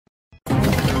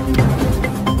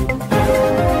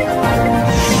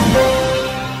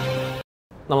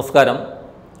നമസ്കാരം.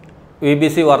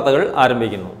 BBC വാർത്തകൾ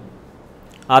ആരംഭിക്കുന്നു.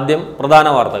 ആദ്യം പ്രധാന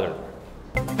വാർത്തകൾ.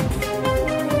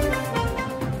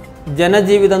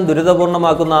 ജനജീവിതം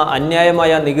ദുരിതപൂർണമാക്കുന്ന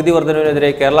അന്യായമായ നികുതി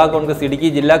വർധനവിനെതിരെ കേരള കോൺഗ്രസ് ഇടുക്കി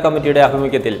ജില്ലാ കമ്മിറ്റിയുടെ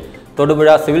ആഭിമുഖ്യത്തിൽ തൊടുപുഴ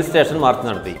സിവിൽ സ്റ്റേഷൻ മാർച്ച്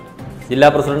നടത്തി. ജില്ലാ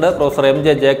പ്രസിഡന്റ് പ്രൊഫസർ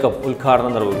MJ ജേക്കബ്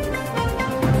ഉദ്ഘാടനം നിർവഹിച്ചു.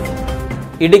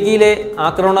 ഇടുക്കിയിലെ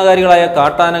ആക്രമണകാരികളായ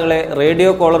കാട്ടാനകളെ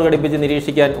റേഡിയോ കോളർ ഘടിപ്പിച്ച്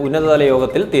നിരീക്ഷിക്കാൻ ഉന്നതതല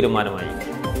യോഗത്തിൽ തീരുമാനമായി.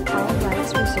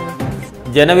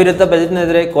 ജനവിരുദ്ധ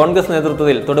ബജറ്റിനെതിരെ കോൺഗ്രസ്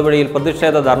നേതൃത്വത്തിൽ തൊടുപുഴയിൽ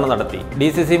പ്രതിഷേധ ധർണ നടത്തി.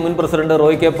 DCC മുൻ പ്രസിഡന്റ്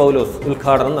റോയ് കെ പൗലോസ്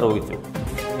ഉദ്ഘാടനം നിർവഹിച്ചു.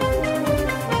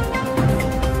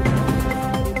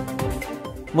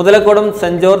 Muthalakodam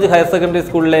saint George higher secondary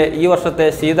സ്കൂളിലെ ഈ വർഷത്തെ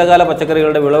ശീതകാല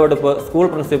പച്ചക്കറികളുടെ വിളവെടുപ്പ് സ്കൂൾ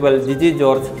പ്രിൻസിപ്പൽ ജിജി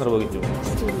ജോർജ് നിർവഹിച്ചു.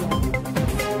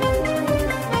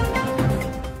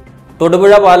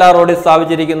 തൊടുപുഴ പാലാ റോഡിൽ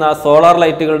സ്ഥാപിച്ചിരിക്കുന്ന സോളാർ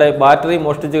ലൈറ്റുകളുടെ ബാറ്ററി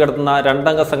മോഷ്ടിച്ചു കിടത്തുന്ന 2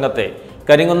 അംഗ സംഘത്തെ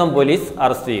കരിങ്കുന്നം പോലീസ്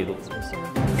അറസ്റ്റ് ചെയ്തു.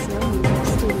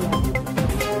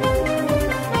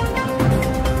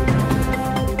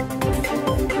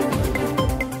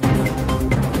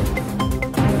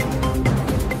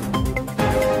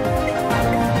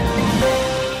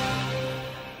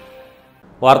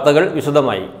 വാർത്തകൾ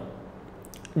വിശദമായി.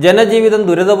 ജനജീവിതം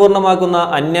ദുരിതപൂർണമാക്കുന്ന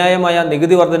അന്യായമായ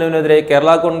നികുതി വർധനവിനെതിരെ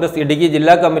കേരള കോൺഗ്രസ് ഇടുക്കി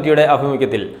ജില്ലാ കമ്മിറ്റിയുടെ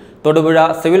ആഭിമുഖ്യത്തിൽ തൊടുപുഴ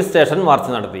സിവിൽ സ്റ്റേഷൻ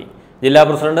മാർച്ച് നടത്തി. ജില്ലാ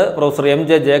പ്രസിഡന്റ് പ്രൊഫസർ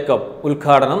MJ ജേക്കബ്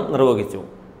ഉദ്ഘാടനം നിർവഹിച്ചു.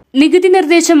 നികുതി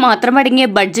നിർദ്ദേശം മാത്രമടങ്ങിയ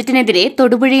ബഡ്ജറ്റിനെതിരെ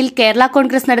തൊടുപുഴയിൽ കേരള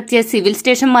കോൺഗ്രസ് നടത്തിയ സിവിൽ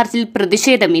സ്റ്റേഷൻ മാർച്ചിൽ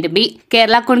പ്രതിഷേധം ഇരമ്പി.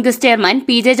 കേരള കോൺഗ്രസ് ചെയർമാൻ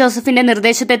PJ ജോസഫിന്റെ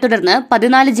നിർദ്ദേശത്തെ തുടർന്ന്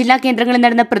 14 ജില്ലാ കേന്ദ്രങ്ങളിൽ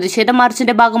നടന്ന പ്രതിഷേധ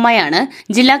മാർച്ചിന്റെ ഭാഗമായാണ്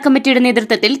ജില്ലാ കമ്മിറ്റിയുടെ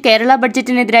നേതൃത്വത്തിൽ കേരള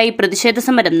ബഡ്ജറ്റിനെതിരായി പ്രതിഷേധ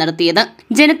സമരം നടത്തിയത്.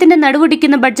 ജനത്തിന്റെ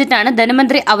നടുവൊടിക്കുന്ന ബഡ്ജറ്റാണ്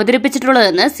ധനമന്ത്രി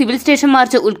അവതരിപ്പിച്ചിട്ടുള്ളതെന്ന് സിവിൽ സ്റ്റേഷൻ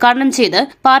മാർച്ച് ഉദ്ഘാടനം ചെയ്ത്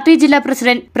പാർട്ടി ജില്ലാ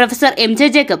പ്രസിഡന്റ് പ്രൊഫസർ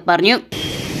MJ ജേക്കബ് പറഞ്ഞു.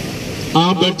 ആ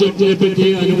ബഡ്ജറ്റിനെ പറ്റി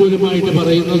അനുകൂലമായിട്ട്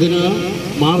പറയുന്നതിന്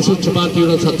മാർക്സിസ്റ്റ്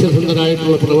പാർട്ടിയുടെ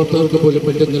സത്യസന്ധരായിട്ടുള്ള പ്രവർത്തകർക്ക് പോലും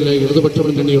പറ്റുന്നില്ല, ഇടതുപക്ഷ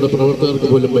മുന്നണിയുടെ പ്രവർത്തകർക്ക്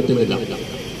പോലും പറ്റുന്നില്ല.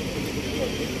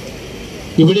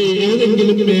 ഇവിടെ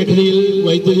ഏതെങ്കിലും മേഖലയിൽ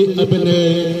വൈദ്യുതി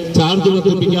ചാർജ്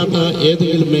വർദ്ധിപ്പിക്കാത്ത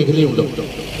ഏതെങ്കിലും മേഖലയുണ്ടോ?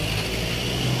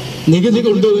 നികുതി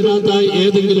കൊണ്ടുവരാത്ത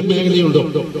ഏതെങ്കിലും മേഖലയുണ്ടോ?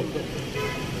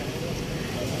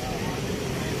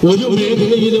 ഒരു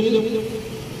മേഖലയിലും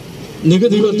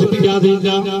നികുതി വർദ്ധിപ്പിക്കാതെയില്ല.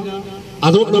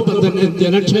 അതോടൊപ്പം തന്നെ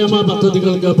ജനക്ഷേമ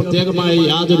പദ്ധതികൾക്ക് പ്രത്യേകമായി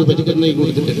യാതൊരു പരിഗണനയും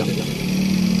കൊടുത്തിട്ടില്ല.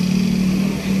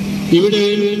 ഇവിടെ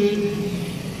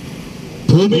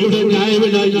ഭൂമിയുടെ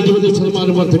ന്യായവില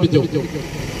 20% വർദ്ധിപ്പിച്ചു.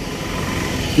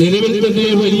 നിലവിൽ തന്നെ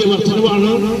വലിയ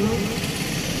വർധനവാണ്.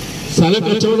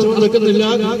 സ്ഥലക്കച്ചവടം നടക്കുന്നില്ല.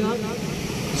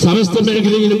 സമസ്ത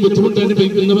മേഖലയിലും ബുദ്ധിമുട്ട്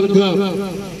അനുഭവിക്കുന്നവർക്ക്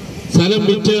സ്ഥലം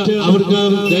വിറ്റ് അവർക്ക്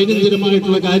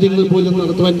ദൈനംദിനമായിട്ടുള്ള കാര്യങ്ങൾ പോലും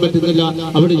നടത്തുവാൻ പറ്റുന്നില്ല.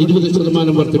 അവിടെ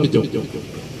 20% വർദ്ധിപ്പിച്ചു.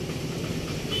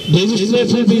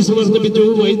 രജിസ്ട്രേഷൻ ഫീസ് വർദ്ധിപ്പിച്ചു,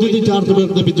 വൈദ്യുതി ചാർജ്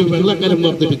വർദ്ധിപ്പിച്ചു, വെള്ളക്കരം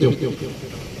വർദ്ധിപ്പിച്ചു.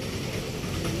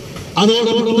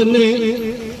 അതോടൊപ്പം തന്നെ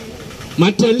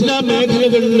മറ്റെല്ലാ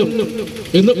മേഖലകളിലും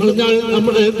എന്ന് പറഞ്ഞാൽ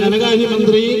നമ്മുടെ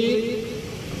ധനകാര്യമന്ത്രി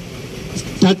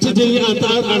ടച്ച് ചെയ്യാത്ത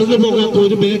കടന്നു പോകാത്ത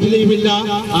ഒരു മേഖലയുമില്ല.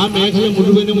 ആ മേഖല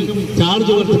മുഴുവനും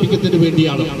ചാർജ് വർദ്ധിപ്പിക്കുന്നതിന്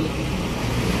വേണ്ടിയാണ്.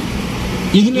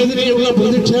 ഇതിനെതിരെയുള്ള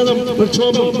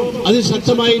പ്രക്ഷോഭം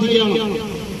അതിശക്തമായിരിക്കുകയാണ്.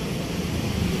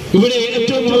 ഇവിടെ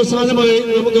ഏറ്റവും അവസാനമായി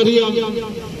നമുക്കറിയാം,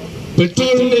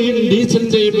 പെട്രോളിന്റെയും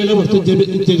ഡീസലിന്റെയും വില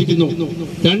വർദ്ധിച്ചിരിക്കുന്നു.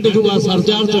 2 രൂപ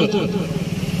സർചാർജ്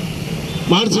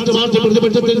മാർച്ചിന്റെ മാർച്ച്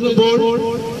പ്രതിപക്ഷത്തിരുന്നപ്പോൾ,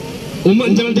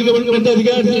 ഉമ്മൻചാണ്ടി ഗവൺമെന്റ്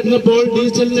അധികാരത്തിലിരുന്നപ്പോൾ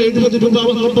ഡീസലിന് 70 രൂപ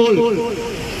വന്നപ്പോൾ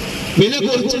വില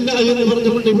കുറച്ചില്ല എന്ന്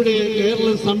പറഞ്ഞുകൊണ്ട് ഇവിടെ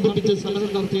കേരളം സ്തംഭിപ്പിച്ച് സമരം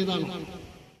നടത്തിയതാണ്.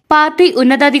 പാർട്ടി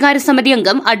ഉന്നതാധികാര സമിതി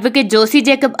അംഗം അഡ്വക്കേറ്റ് ജോസി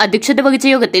ജേക്കബ് അധ്യക്ഷത വഹിച്ച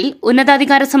യോഗത്തിൽ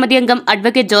ഉന്നതാധികാര സമിതി അംഗം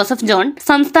അഡ്വക്കേറ്റ് ജോസഫ് ജോൺ,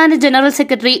 സംസ്ഥാന ജനറൽ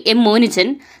സെക്രട്ടറി M മോനിച്ചൻ,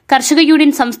 കർഷക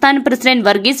യൂണിയൻ സംസ്ഥാന പ്രസിഡന്റ്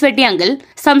വർഗീസ് വെട്ടിയാങ്കൽ,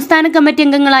 സംസ്ഥാന കമ്മിറ്റി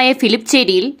അംഗങ്ങളായ ഫിലിപ്പ്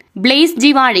ചേരിയിൽ, ബ്ലെയ്സ്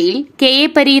ജി വാഴയിൽ, KA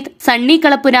പരീത്, സണ്ണി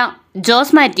കളപ്പുര,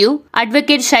 Jose Mathew,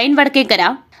 advocate Shine Vadakkekara,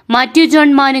 Mathew John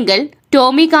മാനുങ്കൽ,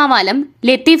 Tomy Kavalam,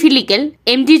 Latheef Illikkal,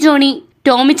 MG Johnny,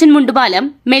 Tomichan Mundupalam,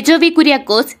 മെജോവി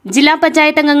Kuriakose, ജില്ലാ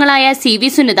പഞ്ചായത്ത് അംഗങ്ങളായ CV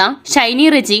Sunitha, Shiny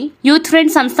Reji, youth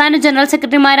front സംസ്ഥാന ജനറൽ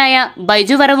സെക്രട്ടറിമാരായ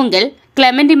ബൈജു വറവുങ്കൽ,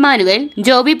 ക്ലെമന്റ് ഇമ്മാനുവൽ,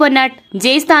 ജോബി പൊന്നാട്ട്,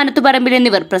 ജയ് സ്ഥാനത്തുപറമ്പിൽ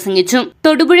എന്നിവർ പ്രസംഗിച്ചു.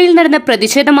 തൊടുപുഴയിൽ നടന്ന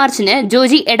പ്രതിഷേധ മാർച്ചിന്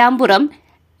Joji എടാംപുറം,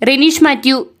 Renish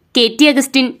Mathew, KT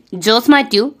Augustine, Jose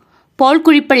Mathew, Paul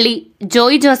Kuzhippally,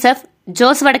 Joy Joseph,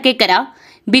 Jose Vadakkekara,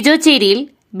 Bijo ചേരിയിൽ,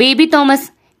 baby Thomas,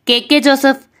 KK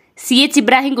Joseph, CH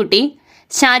Ibrahimkutty,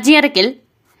 Shaji Arakkal,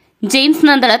 James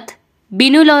നന്ദളത്ത്,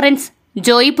 Binu Lawrence,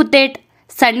 Joy Puthettu,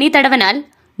 Sunny തടവനാൽ,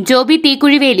 Joby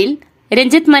തീക്കുഴിവേലിൽ,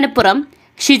 Ranjith Manappuram,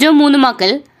 Shijo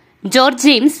മൂന്നുമാക്കൽ, George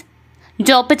James,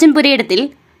 Joppachan പുരയിടത്തിൽ,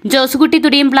 Josekutty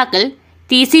തുടിയംപ്ലാക്കൽ,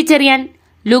 TC Cherian,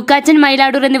 Lukachan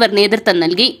Mayiladoor എന്നിവർ നേതൃത്വം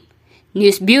നൽകി.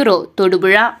 News bureau,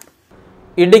 Thodupuzha.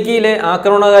 ഇടുക്കിയിലെ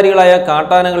ആക്രമണകാരികളായ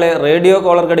കാട്ടാനകളെ റേഡിയോ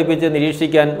കോളർ ഘടിപ്പിച്ച്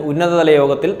നിരീക്ഷിക്കാൻ ഉന്നതതല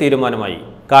യോഗത്തിൽ തീരുമാനമായി.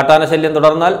 കാട്ടാന ശല്യം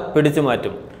തുടർന്നാൽ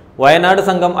പിടിച്ചുമാറ്റും. വയനാട്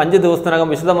സംഘം 5 ദിവസത്തിനകം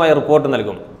വിശദമായ റിപ്പോർട്ട്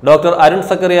നൽകും. ഡോക്ടർ അരുൺ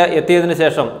സക്കറിയ എത്തിയതിനു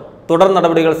ശേഷം തുടർ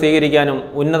നടപടികൾ സ്വീകരിക്കാനും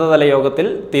ഉന്നതതല യോഗത്തിൽ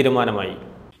തീരുമാനമായി.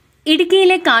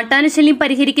 ഇടുക്കിയിലെ കാട്ടാനശല്യം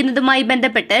പരിഹരിക്കുന്നതുമായി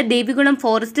ബന്ധപ്പെട്ട് ദേവികുളം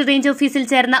ഫോറസ്റ്റ് റേഞ്ച് ഓഫീസിൽ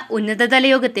ചേർന്ന ഉന്നതതല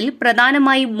യോഗത്തിൽ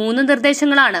പ്രധാനമായും 3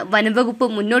 നിർദ്ദേശങ്ങളാണ് വനംവകുപ്പ്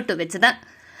മുന്നോട്ട് വെച്ചത്.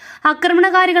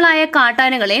 ആക്രമണകാരികളായ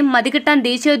കാട്ടാനകളെ മതികെട്ടാൻ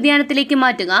ദേശീയോദ്യാനത്തിലേക്ക്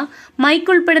മാറ്റുക, മൈക്ക്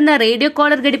ഉൾപ്പെടുന്ന റേഡിയോ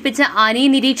കോളർ ഘടിപ്പിച്ച് ആനയെ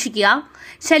നിരീക്ഷിക്കുക,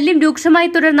 ശല്യം രൂക്ഷമായി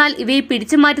തുടർന്നാൽ ഇവയെ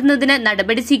പിടിച്ചുമാറ്റുന്നതിന്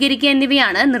നടപടി സ്വീകരിക്കുക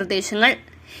എന്നിവയാണ് നിർദ്ദേശങ്ങൾ.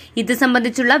 ഇത്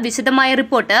സംബന്ധിച്ചുള്ള വിശദമായ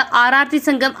റിപ്പോർട്ട് RRT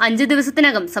സംഘം 5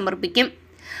 ദിവസത്തിനകം സമർപ്പിക്കും.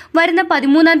 വരുന്ന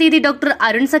 13-ാം തീയതി ഡോക്ടർ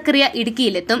അരുൺ സക്കറിയ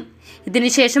ഇടുക്കിയിലെത്തും.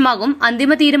 ഇതിനുശേഷമാകും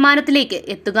അന്തിമ തീരുമാനത്തിലേക്ക്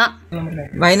എത്തുക.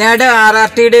 വയനാട്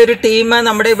RRTയുടെ ഒരു ടീം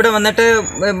നമ്മുടെ ഇവിടെ വന്നിട്ട്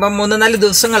 3-4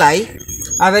 ദിവസങ്ങളായി.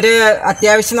 അവര്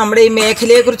അത്യാവശ്യം നമ്മുടെ ഈ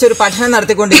മേഖലയെക്കുറിച്ച് ഒരു പഠനം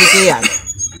നടത്തിക്കൊണ്ടിരിക്കുകയാണ്.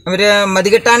 അവര്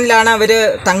മതികെട്ടാനിലാണ് അവര്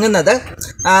തങ്ങുന്നത്.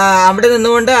 അവിടെ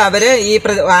നിന്നുകൊണ്ട് അവര് ഈ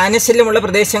ആനശല്യമുള്ള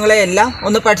പ്രദേശങ്ങളെയെല്ലാം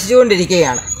ഒന്ന്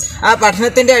പഠിച്ചുകൊണ്ടിരിക്കുകയാണ്. ആ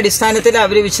പഠനത്തിൻ്റെ അടിസ്ഥാനത്തിൽ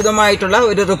അവർ വിശദമായിട്ടുള്ള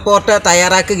ഒരു റിപ്പോർട്ട്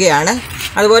തയ്യാറാക്കുകയാണ്.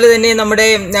 അതുപോലെ തന്നെ നമ്മുടെ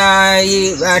ഈ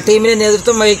ടീമിന്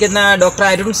നേതൃത്വം വഹിക്കുന്ന ഡോക്ടർ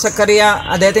അരുൺ സക്കറിയ,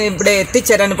 അദ്ദേഹത്തിന് ഇവിടെ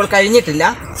എത്തിച്ചേരാൻ ഇപ്പോൾ കഴിഞ്ഞിട്ടില്ല.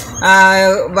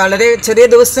 വളരെ ചെറിയ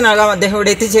ദിവസത്തിനകം അദ്ദേഹം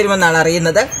ഇവിടെ എത്തിച്ചേരുമെന്നാണ്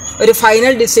അറിയുന്നത്. ഒരു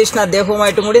ഫൈനൽ ഡിസിഷൻ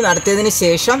അദ്ദേഹവുമായിട്ടും കൂടി നടത്തിയതിന്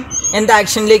ശേഷം എന്ത്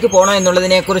ആക്ഷനിലേക്ക് പോകണം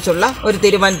എന്നുള്ളതിനെക്കുറിച്ചുള്ള ഒരു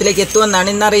തീരുമാനത്തിലേക്ക് എത്തുമെന്നാണ്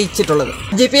ഇന്ന് അറിയിച്ചിട്ടുള്ളത്.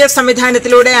 GPS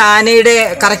സംവിധാനത്തിലൂടെ ആനയുടെ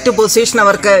കറക്റ്റ് പൊസിഷൻ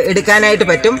അവർക്ക് എടുക്കാനായിട്ട്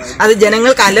പറ്റും. അത്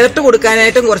ജനങ്ങൾക്ക് അലർട്ട്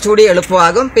കൊടുക്കാനായിട്ടും കുറച്ചുകൂടി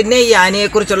എളുപ്പമാകും. പിന്നെ ഈ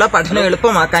ആനയെക്കുറിച്ചുള്ള പഠനം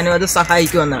എളുപ്പമാക്കാനും അത്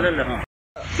സഹായിക്കുമെന്നാണ്.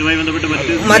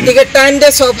 മതികെട്ടാന്റെ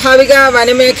സ്വാഭാവിക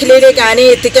വനമേഖലയിലേക്ക് ആനയെ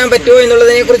എത്തിക്കാൻ പറ്റുമോ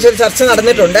എന്നുള്ളതിനെ കുറിച്ച് ഒരു ചർച്ച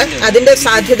നടന്നിട്ടുണ്ട്. അതിന്റെ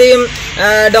സാധ്യതയും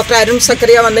ഡോക്ടർ അരുൺ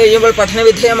സക്കറിയ വന്നു കഴിയുമ്പോൾ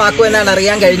പഠനവിധേയമാക്കുമെന്നാണ്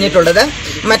അറിയാൻ കഴിഞ്ഞിട്ടുള്ളത്.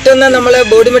 മറ്റൊന്ന്, നമ്മൾ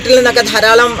ബോഡിമെട്ടിൽ നിന്നൊക്കെ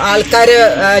ധാരാളം ആൾക്കാർ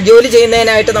ജോലി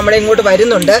ചെയ്യുന്നതിനായിട്ട് നമ്മുടെ ഇങ്ങോട്ട്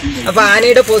വരുന്നുണ്ട്. അപ്പോൾ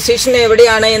ആനയുടെ പൊസിഷൻ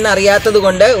എവിടെയാണ് എന്ന് അറിയാത്തത്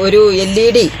കൊണ്ട് ഒരു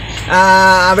LED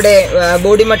അവിടെ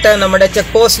ബോഡിമെട്ട് നമ്മുടെ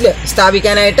ചെക്ക് പോസ്റ്റിൽ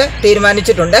സ്ഥാപിക്കാനായിട്ട്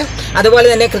തീരുമാനിച്ചിട്ടുണ്ട്. അതുപോലെ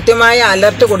തന്നെ കൃത്യമായ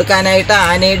അലർട്ട് കൊടുക്കാനായിട്ട്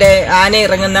ആന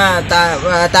ഇറങ്ങുന്ന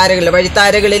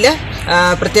വഴിത്താരകളിൽ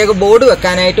പ്രത്യേക ബോർഡ്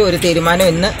വെക്കാനായിട്ട് ഒരു തീരുമാനം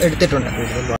ഇന്ന് എടുത്തിട്ടുണ്ട്.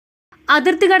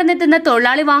 അതിർത്തി കടന്നെത്തുന്ന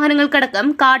തൊഴിലാളി വാഹനങ്ങൾക്കടക്കം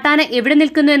കാട്ടാന എവിടെ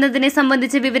നിൽക്കുന്നു എന്നതിനെ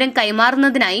സംബന്ധിച്ച വിവരം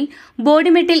കൈമാറുന്നതിനായി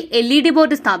ബോഡിമെട്ടിൽ LED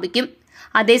ബോർഡ് സ്ഥാപിക്കും.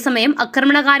 അതേസമയം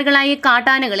ആക്രമണകാരികളായ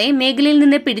കാട്ടാനകളെ മേഖലയിൽ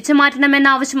നിന്ന് പിടിച്ചുമാറ്റണമെന്ന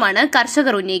ആവശ്യമാണ്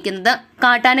കർഷകർ ഉന്നയിക്കുന്നത്.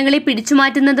 കാട്ടാനകളെ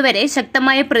പിടിച്ചുമാറ്റുന്നതുവരെ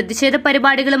ശക്തമായ പ്രതിഷേധ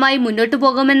പരിപാടികളുമായി മുന്നോട്ടു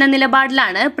പോകുമെന്ന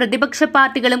നിലപാടിലാണ് പ്രതിപക്ഷ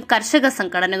പാർട്ടികളും കർഷക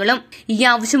സംഘടനകളും. ഈ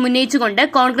ആവശ്യം ഉന്നയിച്ചുകൊണ്ട്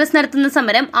കോൺഗ്രസ് നടത്തുന്ന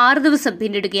സമരം 6 ദിവസം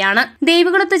പിന്നിടുകയാണ്.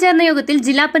 ദേവികുളത്ത് ചേർന്ന യോഗത്തിൽ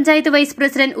ജില്ലാ panchayat vice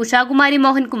president Ushakumari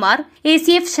Mohankumar,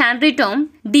 ACF ഷാൻഡ്രി Tom,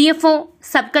 DFO,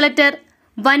 sub collector,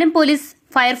 വനം, പോലീസ്,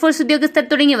 ഫയർഫോഴ്സ് ഉദ്യോഗസ്ഥർ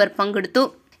തുടങ്ങിയവർ പങ്കെടുത്തു.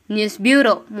 News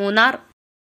bureau, Munnar.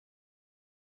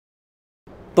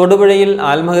 തൊടുപുഴയിൽ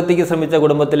ആത്മഹത്യയ്ക്ക് ശ്രമിച്ച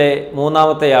കുടുംബത്തിലെ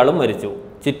 3ാമത്തെയാളും മരിച്ചു.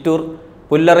 ചിറ്റൂർ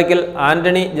പുല്ലറയ്ക്കൽ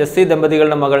ആന്റണി ജെസ്സി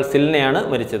ദമ്പതികളുടെ മകൾ സിൽനയാണ്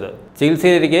മരിച്ചത്.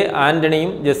 ചികിത്സയിലിരിക്കെ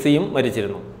ആന്റണിയും ജെസ്സിയും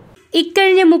മരിച്ചിരുന്നു.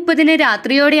 ഇക്കഴിഞ്ഞ 30-ന്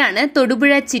രാത്രിയോടെയാണ്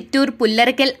തൊടുപുഴ ചിറ്റൂർ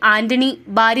പുല്ലറയ്ക്കൽ ആന്റണി,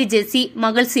 ഭാര്യ ജെസ്സി,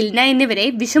 മകൾ സിൽന എന്നിവരെ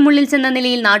വിഷമുള്ളിൽ ചെന്ന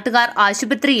നിലയിൽ നാട്ടുകാർ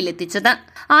ആശുപത്രിയിൽ എത്തിച്ചത്.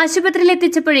 ആശുപത്രിയിൽ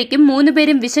എത്തിച്ചപ്പോഴേക്കും 3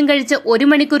 പേരും വിഷം കഴിച്ച് 1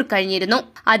 മണിക്കൂർ കഴിഞ്ഞിരുന്നു.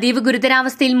 അതീവ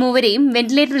ഗുരുതരാവസ്ഥയിൽ മൂവരെയും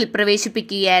വെന്റിലേറ്ററിൽ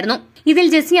പ്രവേശിപ്പിക്കുകയായിരുന്നു. ഇതിൽ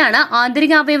ജെസ്സിയാണ്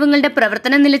ആന്തരിക അവയവങ്ങളുടെ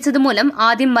പ്രവർത്തനം നിലച്ചതുമൂലം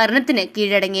ആദ്യം മരണത്തിന്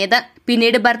കീഴടങ്ങിയത്.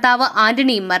 പിന്നീട് ഭർത്താവ്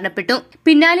ആന്റണിയും മരണപ്പെട്ടു.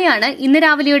 പിന്നാലെയാണ് ഇന്ന്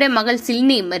രാവിലെയോടെ മകൾ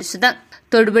സിൽനയും മരിച്ചത്.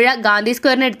 തൊടുപുഴ ഗാന്ധി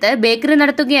സ്ക്വയറിനടുത്ത് ബേക്കറി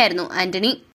നടത്തുകയായിരുന്നു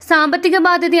ആന്റണി. സാമ്പത്തിക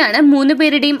ബാധ്യതയാണ് 3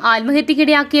 പേരുടെയും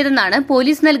ആത്മഹത്യക്കിടയാക്കിയതെന്നാണ്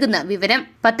പോലീസ് നൽകുന്ന വിവരം.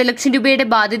 10 ലക്ഷം രൂപയുടെ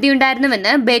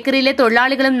ബാധ്യതയുണ്ടായിരുന്നുവെന്ന് ബേക്കറിയിലെ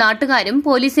തൊഴിലാളികളും നാട്ടുകാരും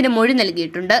പോലീസിന് മൊഴി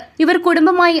നൽകിയിട്ടുണ്ട്. ഇവർ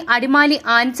കുടുംബമായി അടിമാലി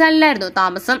ആൻചാലിലായിരുന്നു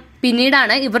താമസം.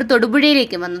 പിന്നീടാണ് ഇവർ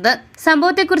തൊടുപുഴയിലേക്ക് വന്നത്.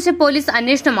 സംഭവത്തെക്കുറിച്ച് പോലീസ്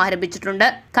അന്വേഷണം ആരംഭിച്ചിട്ടുണ്ട്.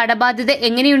 കടബാധ്യത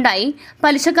എങ്ങനെയുണ്ടായി,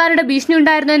 പലിശക്കാരുടെ ഭീഷണി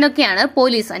ഉണ്ടായിരുന്നോ എന്നൊക്കെയാണ്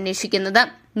പോലീസ് അന്വേഷിക്കുന്നത്.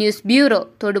 News bureau,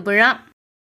 Thodupuzha.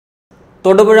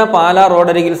 തൊടുപുഴ പാലാ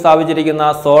റോഡരികിൽ സ്ഥാപിച്ചിരിക്കുന്ന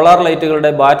സോളാർ ലൈറ്റുകളുടെ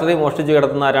ബാറ്ററി മോഷ്ടിച്ചു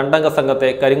കിടത്തുന്ന 2-അംഗ സംഘത്തെ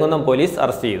കരിങ്കുന്നം പോലീസ്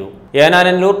അറസ്റ്റ് ചെയ്തു.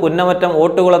 ഏനാനല്ലൂർ പുന്നമറ്റം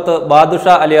ഓട്ടുകുളത്ത് ബാദുഷ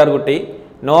അലിയാർകുട്ടി,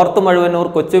 നോർത്ത് മഴുവന്നൂർ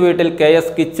കൊച്ചുവീട്ടിൽ KS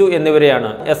കിച്ചു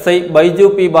എന്നിവരെയാണ് SI ബൈജു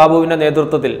P ബാബുവിന്റെ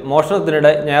നേതൃത്വത്തിൽ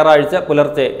മോഷണത്തിനിടെ ഞായറാഴ്ച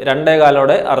പുലർച്ചെ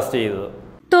 2:15 അറസ്റ്റ് ചെയ്തത്.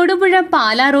 തൊടുപുഴ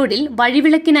പാലാ റോഡിൽ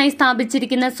വഴിവിളക്കിനായി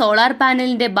സ്ഥാപിച്ചിരിക്കുന്ന സോളാർ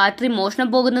പാനലിന്റെ ബാറ്ററി മോഷണം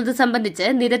പോകുന്നത് സംബന്ധിച്ച്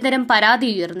നിരന്തരം പരാതി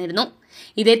ഉയർന്നിരുന്നു.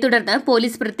 ഇതേ തുടർന്ന്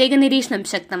പോലീസ് പ്രത്യേക നിരീക്ഷണം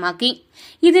ശക്തമാക്കി.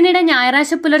 ഇതിനിടെ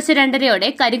ഞായറാഴ്ച പുലർച്ചെ 2:30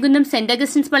 കരിങ്കുന്നം സെന്റ്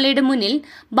അഗസ്റ്റിൻസ് പള്ളിയുടെ മുന്നിൽ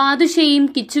ബാദുഷയെയും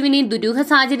കിച്ചുവിനെയും ദുരൂഹ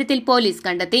സാഹചര്യത്തിൽ പോലീസ്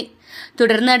കണ്ടെത്തി.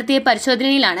 തുടർന്ന് നടത്തിയ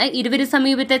പരിശോധനയിലാണ് ഇരുവരും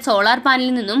സമീപത്തെ സോളാർ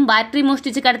പാനലിൽ നിന്നും ബാറ്ററി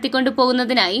മോഷ്ടിച്ച്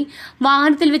കടത്തിക്കൊണ്ടുപോകുന്നതിനായി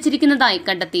വാഹനത്തിൽ വെച്ചിരിക്കുന്നതായി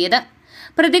കണ്ടെത്തിയത്.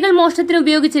 പ്രതികൾ മോഷണത്തിന്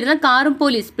ഉപയോഗിച്ചിരുന്ന കാറും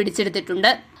പോലീസ്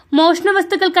പിടിച്ചെടുത്തിട്ടുണ്ട്. മോഷണ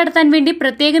വസ്തുക്കൾ കടത്താൻ വേണ്ടി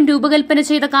പ്രത്യേകം രൂപകൽപ്പന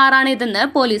ചെയ്ത കാറാണിതെന്ന്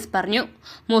പോലീസ് പറഞ്ഞു.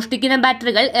 മോഷ്ടിക്കുന്ന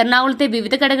ബാറ്ററികൾ എറണാകുളത്തെ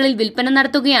വിവിധ കടകളിൽ വിൽപ്പന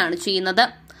നടത്തുകയാണ് ചെയ്യുന്നത്.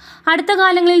 അടുത്ത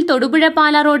കാലങ്ങളിൽ തൊടുപുഴ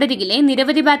പാലാ റോഡരികിലെ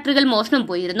നിരവധി ബാറ്ററികൾ മോഷണം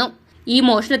പോയിരുന്നു. ഈ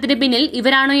മോഷണത്തിന് പിന്നിൽ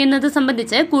ഇവരാണോ എന്നത്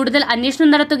സംബന്ധിച്ച് കൂടുതൽ അന്വേഷണം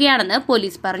നടത്തുകയാണെന്ന്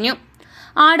പോലീസ് പറഞ്ഞു.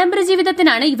 ആഡംബര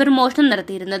ജീവിതത്തിനാണ് ഇവർ മോഷണം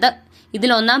നടത്തിയിരുന്നത്. ഇതിൽ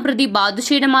ഒന്നാം പ്രതി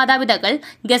ബാദുഷയുടെ മാതാപിതാക്കൾ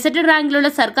ഗസറ്റഡ് റാങ്കിലുള്ള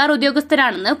സർക്കാർ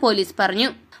ഉദ്യോഗസ്ഥരാണെന്ന് പോലീസ് പറഞ്ഞു.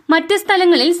 മറ്റ്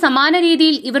സ്ഥലങ്ങളിൽ സമാന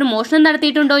രീതിയിൽ ഇവർ മോഷണം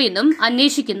നടത്തിയിട്ടുണ്ടോ എന്നും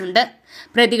അന്വേഷിക്കുന്നുണ്ട്.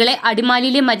 പ്രതികളെ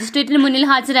അടിമാലിയിലെ മജിസ്ട്രേറ്റിന് മുന്നിൽ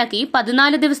ഹാജരാക്കി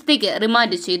 14 ദിവസത്തേക്ക്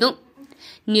റിമാൻഡ് ചെയ്തു.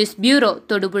 News bureau,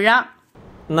 Thodupuzha.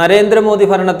 നരേന്ദ്രമോദി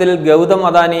ഭരണത്തിൽ ഗൗതം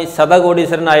അദാനി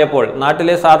ശതകോടീശ്വരനായപ്പോൾ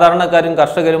നാട്ടിലെ സാധാരണക്കാരും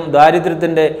കർഷകരും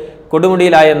ദാരിദ്ര്യത്തിന്റെ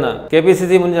കൊടുമുടിയിലായെന്ന്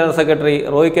KPCC മുൻ ജനറൽ സെക്രട്ടറി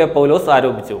റോയ് കെ പൗലോസ്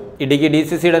ആരോപിച്ചു. ഇടുക്കി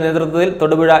DCCയുടെ നേതൃത്വത്തിൽ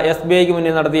തൊടുപുഴ SBIക്ക്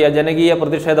മുന്നിൽ നടത്തിയ ജനകീയ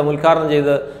പ്രതിഷേധം ഉദ്ഘാടനം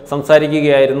ചെയ്ത്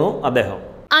സംസാരിക്കുകയായിരുന്നു അദ്ദേഹം.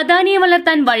 അദാനിയെ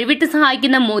വളർത്താൻ വഴിവിട്ട്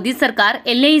സഹായിക്കുന്ന മോദി സർക്കാർ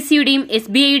LICയുടെയും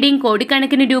SBIയുടെയും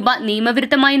കോടിക്കണക്കിന് രൂപ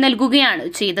നിയമവിരുദ്ധമായി നൽകുകയാണ്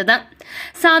ചെയ്തത്.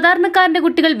 സാധാരണക്കാരന്റെ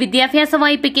കുട്ടികൾ വിദ്യാഭ്യാസ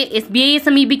വായ്പയ്ക്ക് SBIയെ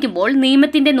സമീപിക്കുമ്പോൾ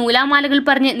നിയമത്തിന്റെ നൂലാമാലകൾ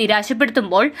പറഞ്ഞ്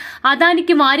നിരാശപ്പെടുത്തുമ്പോൾ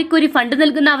അദാനിക്ക് വാരിക്കോരി ഫണ്ട്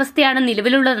നൽകുന്ന അവസ്ഥയാണ്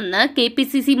നിലവിലുള്ളതെന്ന്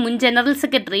KPCC മുൻ ജനറൽ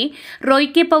സെക്രട്ടറി റോയ്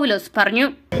കെ പൗലോസ് പറഞ്ഞു.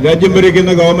 രാജ്യം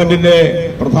ഭരിക്കുന്ന ഗവൺമെന്റിന്റെ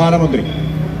പ്രധാനമന്ത്രി,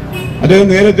 അദ്ദേഹം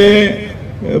നേരത്തെ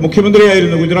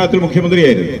മുഖ്യമന്ത്രിയായിരുന്നു, ഗുജറാത്തിൽ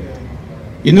മുഖ്യമന്ത്രിയായിരുന്നു.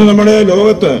 ഇന്ന് നമ്മുടെ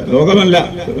ലോകമല്ല,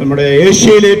 നമ്മുടെ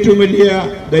ഏഷ്യയിലെ ഏറ്റവും വലിയ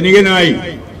ധനികനായി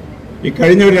ഈ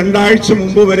കഴിഞ്ഞ 2 ആഴ്ച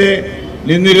മുമ്പ് വരെ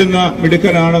നിന്നിരുന്ന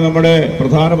മിടുക്കനാണ് നമ്മുടെ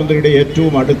പ്രധാനമന്ത്രിയുടെ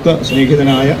ഏറ്റവും അടുത്ത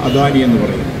സ്നേഹിതനായ അദാനി എന്ന്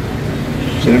പറയുന്നത്.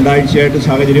 പക്ഷെ 2 ആഴ്ചയായിട്ട്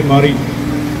സാഹചര്യം മാറി.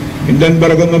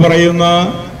 ഹിൻഡൻബർഗ് എന്ന് പറയുന്ന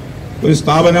ഒരു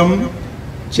സ്ഥാപനം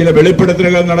ചില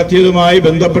വെളിപ്പെടുത്തലുകൾ നടത്തിയതുമായി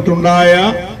ബന്ധപ്പെട്ടുണ്ടായ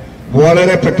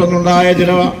വളരെ പെട്ടെന്നുണ്ടായ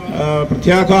ചില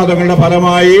പ്രത്യാഘാതങ്ങളുടെ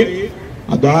ഫലമായി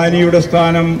അദാനിയുടെ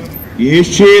സ്ഥാനം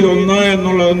ഏഷ്യയിൽ 1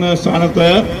 എന്നുള്ള സ്ഥാനത്ത്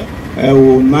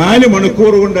 4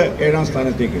 മണിക്കൂർ കൊണ്ട് 7ാം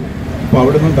സ്ഥാനത്തേക്ക്. അപ്പൊ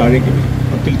അവിടെ നിന്നും താഴേക്ക്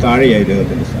 10ൽ താഴെയായി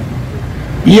അദ്ദേഹത്തിന്റെ സ്ഥാനം.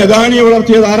 ഈ അദാനിയെ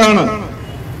വളർത്തിയത് ആരാണ്?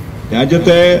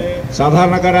 രാജ്യത്തെ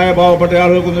സാധാരണക്കാരായ പാവപ്പെട്ട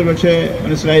ആളുകൾക്കൊന്നും പക്ഷേ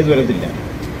മനസ്സിലായത് വരത്തില്ല.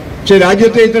 പക്ഷെ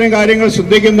രാജ്യത്തെ ഇത്തരം കാര്യങ്ങൾ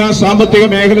ശ്രദ്ധിക്കുന്ന, സാമ്പത്തിക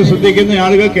മേഖല ശ്രദ്ധിക്കുന്ന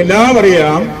ആളുകൾക്ക് എല്ലാം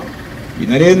അറിയാം, ഈ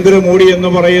നരേന്ദ്രമോദി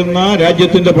എന്ന് പറയുന്ന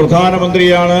രാജ്യത്തിന്റെ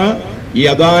പ്രധാനമന്ത്രിയാണ് ഈ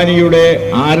അദാനിയുടെ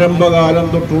ആരംഭകാലം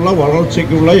തൊട്ടുള്ള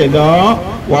വളർച്ചയ്ക്കുള്ള എല്ലാ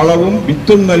വളവും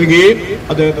വിത്തും നൽകി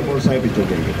അദ്ദേഹത്തെ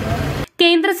പ്രോത്സാഹിപ്പിച്ചുകൊണ്ടിരിക്കുന്നത്.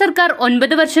 കേന്ദ്ര സർക്കാർ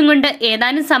 9 വർഷം കൊണ്ട്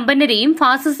ഏതാനും സമ്പന്നരെയും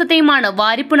ഫാസിസത്തെയുമാണ്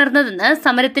വാരിപ്പുണർന്നതെന്ന്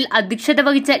സമരത്തിൽ അധ്യക്ഷത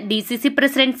വഹിച്ച DCC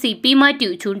പ്രസിഡന്റ് CP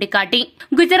മാത്യു ചൂണ്ടിക്കാട്ടി.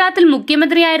 ഗുജറാത്തിൽ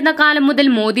മുഖ്യമന്ത്രിയായിരുന്ന കാലം മുതൽ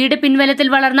മോദിയുടെ പിൻബലത്തിൽ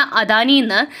വളർന്ന അദാനി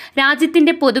ഇന്ന്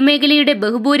രാജ്യത്തിന്റെ പൊതുമേഖലയുടെ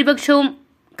ബഹുഭൂരിപക്ഷവും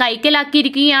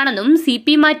കൈക്കലാക്കിയിരിക്കുകയാണെന്നും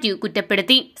CP മാത്യു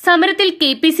കുറ്റപ്പെടുത്തി. സമരത്തിൽ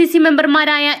KPCC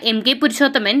മെമ്പർമാരായ MK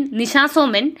പുരുഷോത്തമൻ, നിഷ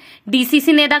സോമൻ, DCC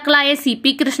നേതാക്കളായ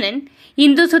CP Krishnan,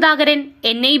 Indu Sudhakaran,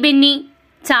 NI Benny,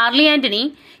 Charlie Antony,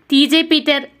 TJ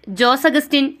Peter, Jose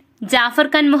Augustine, Jafar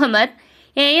Khan Muhammad,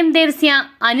 AM Devasya,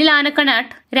 Anil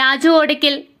ആനക്കണാട്ട്, Raju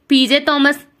Odakkal, PJ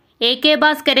Thomas, AK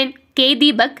Bhaskaran, K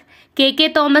Deepak, KK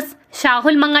Thomas,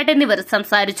 Shahul Mangattu എന്നിവർ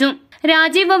സംസാരിച്ചു.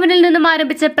 രാജീവ് ഭവനിൽ നിന്നും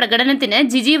ആരംഭിച്ച പ്രകടനത്തിന്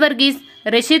Jiji Varghese,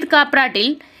 Rasheed കാപ്രാട്ടിൽ,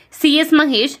 CS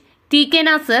Mahesh, TK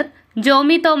Nasar,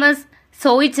 Jomy Thomas,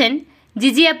 സോയിച്ചൻ,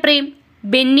 Jiji Aprem,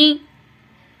 Benny,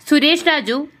 Suresh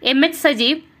Raju, MH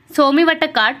Sajeev, Somy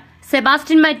Vattakkad,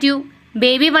 Sebastian Mathew,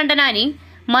 baby Vandanani,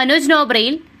 Manoj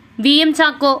നോബ്രയിൽ, VM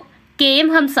Chacko, KM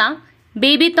Hamza,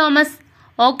 baby Thomas,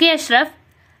 OK Ashraf,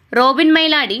 Robin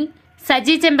Mailadi,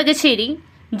 Saji Chempakassery,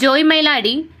 Joy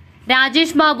Mailadi,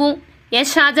 Rajesh Babu, S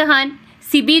Shah Jahan,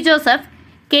 Sibi Joseph,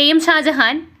 KM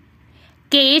Shah Jahan,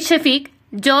 KA Shafeeq,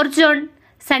 George John,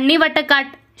 Sunny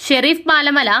Vattakkattu, Sharif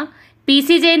Palamala,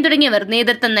 PC Jayan തുടങ്ങിയവർ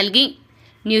നേതൃത്വം നൽകി.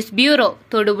 News bureau,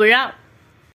 Thodupuzha.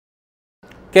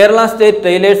 Kerala state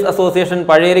tailors association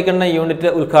പഴയരിക്കണ്ണ unit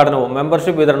ഉദ്ഘാടനവും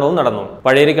മെമ്പർഷിപ്പ് വിതരണവും നടന്നു.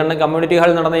 പഴയരിക്കണ്ണ കമ്മ്യൂണിറ്റി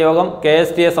ഹാളിൽ നടന്ന യോഗം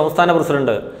KSTA സംസ്ഥാന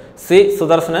പ്രസിഡന്റ് C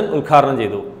സുദർശനൻ ഉദ്ഘാടനം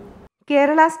ചെയ്തു.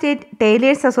 Kerala state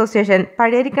tailors association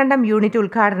Pazhayarikkandam unit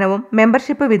ഉദ്ഘാടനവും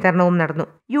മെമ്പർഷിപ്പ് വിതരണവും നടന്നു.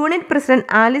 യൂണിറ്റ് പ്രസിഡന്റ്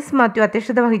ആലിസ് മാത്യു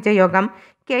അധ്യക്ഷത വഹിച്ച യോഗം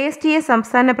KSTA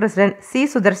സംസ്ഥാന പ്രസിഡന്റ് C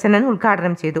സുദർശനൻ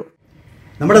ഉദ്ഘാടനം ചെയ്തു.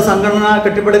 നമ്മുടെ സംഘടന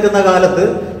കെട്ടിപ്പടുക്കുന്ന കാലത്ത്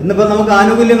ഇന്നിപ്പോൾ നമുക്ക്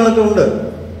ആനുകൂല്യങ്ങളൊക്കെ ഉണ്ട്.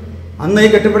 അന്ന് ഈ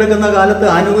കെട്ടിപ്പടുക്കുന്ന കാലത്ത്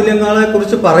ആനുകൂല്യങ്ങളെ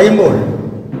കുറിച്ച് പറയുമ്പോൾ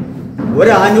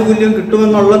ഒരു ആനുകൂല്യം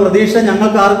കിട്ടുമെന്നുള്ള പ്രതീക്ഷ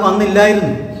ഞങ്ങൾക്ക് ആർക്കും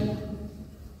അന്നില്ലായിരുന്നു.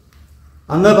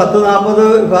 അന്ന് 10-40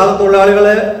 വിഭാഗം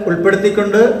തൊഴിലാളികളെ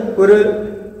ഉൾപ്പെടുത്തിക്കൊണ്ട് ഒരു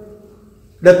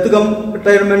ഡെത്ത്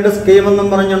റിട്ടയർമെന്റ് സ്കീം എന്നും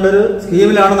പറഞ്ഞുകൊണ്ടൊരു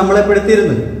സ്കീമിലാണ് നമ്മളെ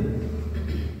പെടുത്തിയിരുന്നത്.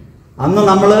 അന്ന്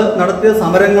നമ്മൾ നടത്തിയ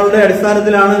സമരങ്ങളുടെ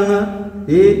അടിസ്ഥാനത്തിലാണ് ഇന്ന്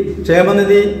ഈ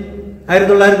ക്ഷേമനിധി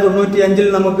 1995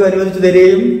 നമുക്ക് അനുവദിച്ചു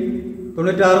തരികയും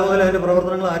 96 മുതൽ അതിന്റെ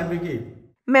പ്രവർത്തനങ്ങൾ ആരംഭിക്കുകയും.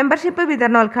 മെമ്പർഷിപ്പ്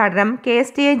വിതരണോദ്ഘാടനം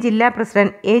KSTA ജില്ലാ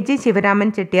പ്രസിഡന്റ് AG ശിവരാമൻ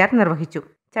ചെട്ടിയാർ നിർവഹിച്ചു.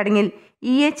 ചടങ്ങിൽ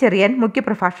EA ചെറിയാൻ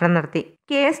മുഖ്യപ്രഭാഷണം നടത്തി.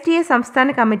 KSTA സംസ്ഥാന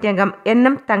കമ്മിറ്റി അംഗം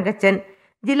NM തങ്കച്ചൻ,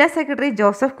 ജില്ലാ secretary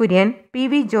Joseph Kurian,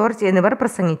 PV George എന്നിവർ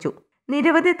പ്രസംഗിച്ചു.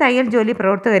 നിരവധി തയ്യൽ ജോലി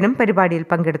പ്രവർത്തകരും പരിപാടിയിൽ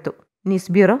പങ്കെടുത്തു.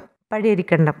 News bureau,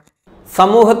 Pazhayarikkandam.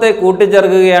 സമൂഹത്തെ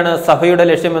കൂട്ടിച്ചേർക്കുകയാണ് സഭയുടെ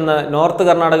ലക്ഷ്യമെന്ന് north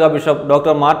Karnataka bishop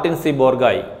doctor Martin C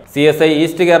ബോർഗായി. CSI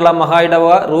east Kerala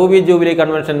മഹായിടവക Ruby jubilee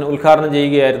convention ഉദ്ഘാടനം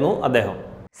ചെയ്യുകയായിരുന്നു അദ്ദേഹം.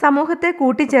 സമൂഹത്തെ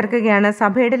കൂട്ടിച്ചേർക്കുകയാണ്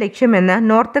സഭയുടെ ലക്ഷ്യമെന്ന്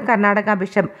north Karnataka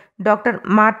bishop doctor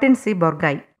Martin C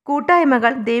ബോർഗായി.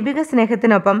 കൂട്ടായ്മകൾ ദൈവിക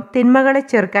സ്നേഹത്തിനൊപ്പം തിന്മകളെ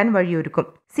ചെറുക്കാൻ വഴിയൊരുക്കും.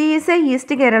 CSI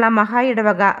east Kerala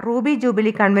മഹായിടവക Ruby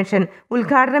jubilee convention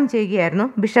ഉദ്ഘാടനം ചെയ്യുകയായിരുന്നു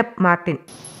bishop Martin.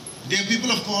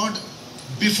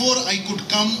 Before I could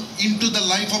come into the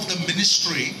life of the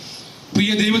ministry, പ്രിയ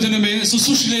ദൈവജനമേ,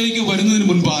 ശുശ്രൂഷയിലേക്ക് വരുന്നതിന്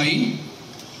മുൻപായി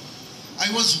I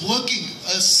was working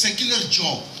a secular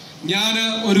job. ഞാൻ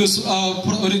ഒരു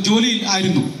ജോലിയിൽ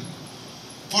ആയിരുന്നു.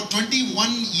 For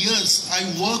 21 years I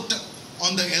worked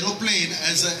on the aeroplane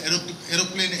as an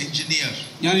aeroplane engineer.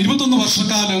 ഞാൻ 21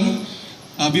 വർഷക്കാലം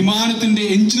വിമാനത്തിന്റെ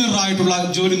എഞ്ചിനീയർ ആയിട്ടുള്ള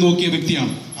ജോലി നോക്കിയ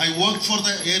വ്യക്തിയാണ്. I worked for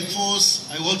the Air Force,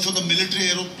 I worked for the military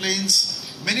aeroplanes.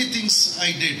 Many things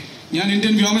I did. ഞാൻ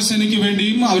ഇന്ത്യൻ വ്യോമസേനയ്ക്ക്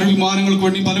വേണ്ടിയും അവരുടെ വിമാനങ്ങൾക്ക്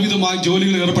വേണ്ടി പലവിധമായ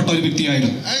ജോലികളിൽ ഏർപ്പെട്ട ഒരു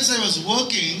വ്യക്തിയായിരുന്നു. As I was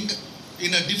working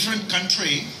in a different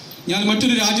country, ഞാൻ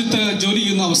മറ്റൊരു രാജ്യത്ത് ജോലി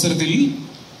ചെയ്യുന്ന അവസരത്തിൽ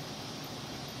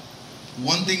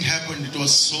one thing happened. It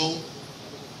was so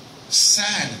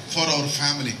sad for our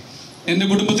family. എന്റെ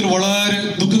കുടുംബത്തിൽ വളരെ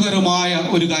ദുഃഖകരമായ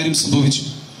ഒരു കാര്യം സംഭവിച്ചു.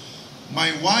 My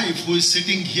wife, who is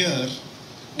sitting here,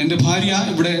 എന്റെ ഭാര്യ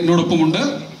ഇവിടെ എന്നോടൊപ്പമുണ്ട്.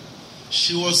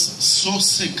 She was so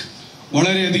sick.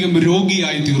 വളരെയധികം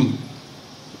രോഗിയായി തീർന്നു.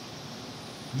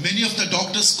 Many of the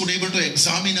doctors could able to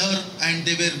examine her and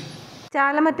they were.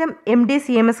 ചാലമറ്റം MD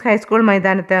CMS high school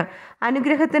മൈതാനത്ത്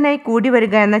അനുഗ്രഹത്തിനായി കൂടി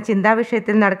വരിക എന്ന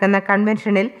ചിന്താവിഷയത്തിൽ നടക്കുന്ന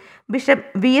കൺവെൻഷനിൽ ബിഷപ്പ്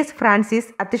VS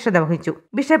ഫ്രാൻസിസ് അധ്യക്ഷത വഹിച്ചു.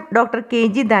 Bishop doctor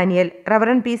KG Daniel,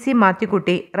 reverend PC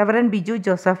Mathukutty, reverend Biju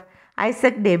Joseph,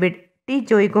 Isaac David, T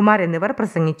ജോയ്കുമാർ എന്നിവർ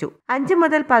പ്രസംഗിച്ചു. 5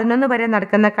 മുതൽ 11 വരെ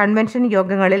നടക്കുന്ന കൺവെൻഷൻ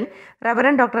യോഗങ്ങളിൽ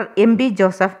reverend doctor MB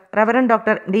Joseph, reverend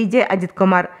doctor DJ Ajith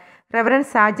Kumar, reverend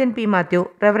Sajan P Mathew,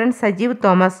 reverend Sajeev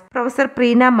Thomas, professor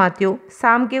Preena Mathew,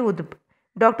 Sam K ഉദുപ്പ്,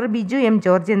 doctor Biju M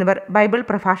George എന്നിവർ ബൈബിൾ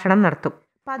പ്രഭാഷണം നടത്തും.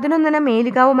 11-ന്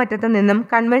മേലുകാവ് മറ്റത്തു നിന്നും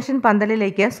കൺവെൻഷൻ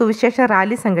പന്തലിലേക്ക് സുവിശേഷ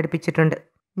റാലി സംഘടിപ്പിച്ചിട്ടുണ്ട്.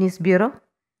 News bureau,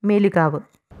 Melukavu.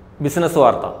 ബിസിനസ്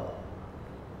വാർത്ത.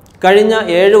 കഴിഞ്ഞ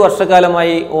 7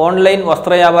 വർഷക്കാലമായി ഓൺലൈൻ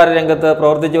വസ്ത്രവ്യാപാര രംഗത്ത്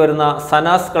പ്രവർത്തിച്ചു വരുന്ന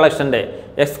സനാസ് കളക്ഷന്റെ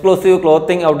എക്സ്ക്ലൂസീവ്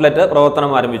ക്ലോത്തിംഗ് ഔട്ട്ലെറ്റ്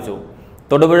പ്രവർത്തനം ആരംഭിച്ചു.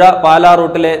 തൊടുപുഴ പാലാ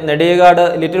റൂട്ടിലെ നെടിയകാട്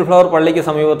ലിറ്റിൽ ഫ്ലവർ പള്ളിക്ക്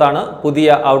സമീപത്താണ്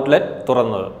പുതിയ ഔട്ട്ലെറ്റ്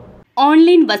തുറന്നത്.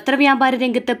 ഓൺലൈൻ വസ്ത്രവ്യാപാര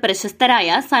രംഗത്ത്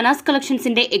പ്രശസ്തരായ സനാസ്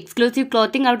കളക്ഷൻസിന്റെ എക്സ്ക്ലൂസീവ്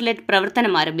ക്ലോത്തിംഗ് ഔട്ട്ലെറ്റ്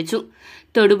പ്രവർത്തനം ആരംഭിച്ചു.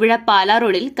 തൊടുപുഴ പാലാ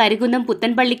റോഡിൽ കരികുന്നം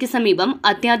പുത്തൻപള്ളിക്ക് സമീപം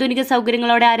അത്യാധുനിക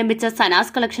സൌകര്യങ്ങളോടെ ആരംഭിച്ച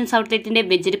സനാസ് കളക്ഷൻസ് ഔട്ട്ലെറ്റിന്റെ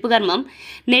വെഞ്ചരിപ്പ് കർമ്മം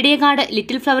നെടിയകാട്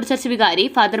ലിറ്റിൽ ഫ്ലവർ ചർച്ച് വികാരി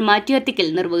ഫാദർ മാത്യു അത്തിക്കൽ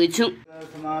നിർവഹിച്ചു.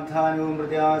 സമാധാനവും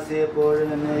പ്രത്യാശയെപ്പോഴും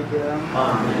എന്നേക്കും.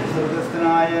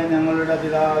 സ്വർഗ്ഗസ്ഥനായ ഞങ്ങളുടെ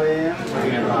പിതാവേ,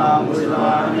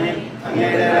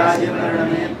 അങ്ങയുടെ രാജ്യം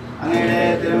വരണമേ, അങ്ങയുടെ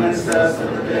തിരുമനസ്സ്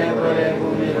സ്വർഗ്ഗത്തിലെ പോലെ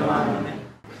ഭൂമിയിലുമാകണമേ.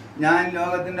 ഞാൻ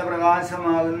ലോകത്തിന്റെ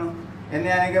പ്രകാശമാകുന്നു,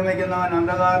 എന്നെ അനുഗമിക്കുന്നവൻ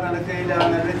അന്ധകാർ നടക്കുകയില്ല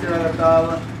നിർമ്മിച്ചുള്ള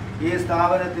കർത്താവ് ഈ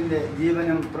സ്ഥാപനത്തിന്റെ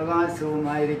ജീവനും പ്രകാശവും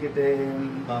ആയിരിക്കട്ടെ.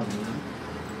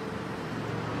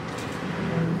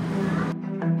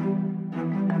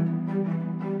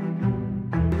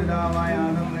 പിതാവായ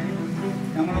ആദമേ,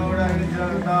 ഞങ്ങളോട് അനുഗ്രഹിച്ച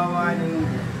കർത്താവായിരുന്നു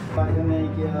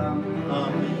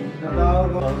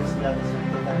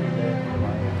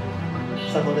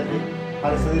സഹോദരൻ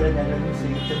പരസ്പരം ഞങ്ങൾ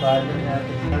സ്വീകരിച്ച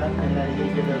പാരമ്പര്യത്തിനാണ് എന്നെ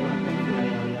അനുഗ്രഹിക്കരുതെന്ന്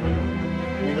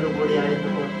നിങ്ങളുടെ കൂടെ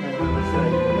ആയപ്പോൾ ഞങ്ങൾ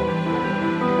മനസ്സിലാക്കിയിട്ടുണ്ട്.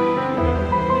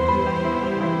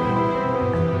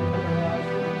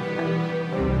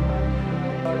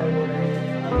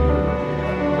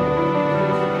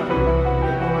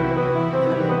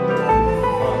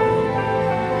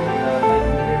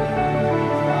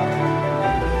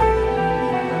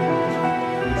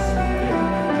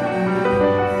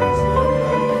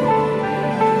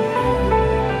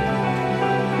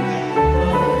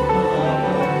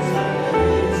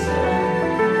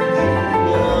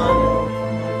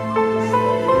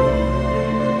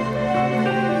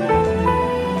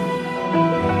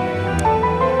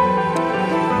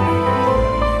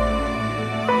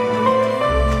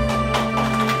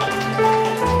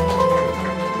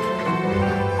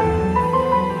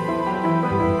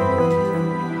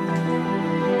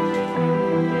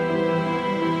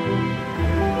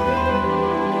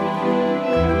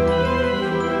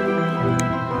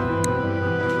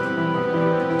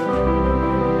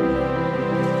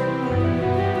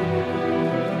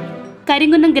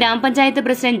 കരിങ്കുന്നം ഗ്രാമപഞ്ചായത്ത്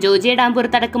പ്രസിഡന്റ് ജോജി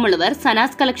ഡാംപുറത്ത് അടക്കമുള്ളവർ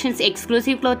സനാസ് കളക്ഷൻസ്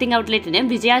എക്സ്ക്ലൂസീവ് ക്ലോത്തിംഗ് ഔട്ട്ലെറ്റിന്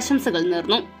വിജയാശംസകൾ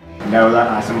നേർന്നു. എല്ലാവിധ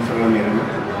ആശംസകളും നേരുന്നു.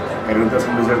 കരുവത്തെ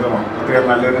സംബന്ധിച്ചിടത്തോളം ഇത്രയും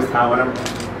നല്ലൊരു സ്ഥാപനം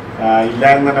ഇല്ല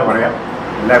എന്ന് തന്നെ പറയാം.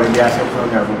 എല്ലാ വലിയ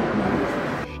ആശംസകളും നേർന്നു.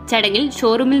 ചടങ്ങിൽ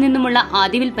ഷോറൂമിൽ നിന്നുമുള്ള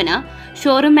ആദ്യ വിൽപ്പന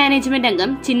ഷോറൂം മാനേജ്മെന്റ്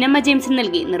അംഗം ചിന്നമ്മ ജെയിംസ്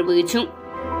നൽകി നിർവഹിച്ചു.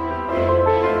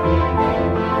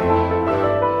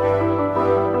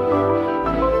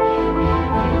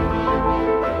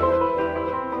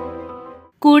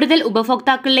 കൂടുതൽ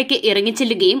ഉപഭോക്താക്കളിലേക്ക്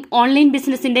ഇറങ്ങിച്ചെല്ലുകയും ഓൺലൈൻ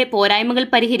ബിസിനസിന്റെ പോരായ്മകൾ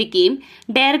പരിഹരിക്കുകയും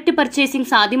ഡയറക്ട് പർച്ചേസിംഗ്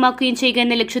സാധ്യമാക്കുകയും ചെയ്യുക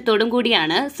എന്ന ലക്ഷ്യത്തോടും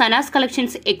കൂടിയാണ് Sana's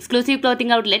collections exclusive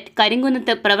clothing outlet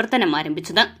കരിങ്കുന്നത്ത് പ്രവർത്തനം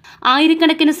ആരംഭിച്ചത്.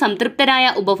 ആയിരക്കണക്കിന്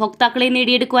സംതൃപ്തരായ ഉപഭോക്താക്കളെ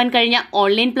നേടിയെടുക്കുവാൻ കഴിഞ്ഞ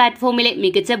ഓൺലൈൻ പ്ലാറ്റ്ഫോമിലെ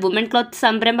മികച്ച വുമൺ ക്ലോത്ത്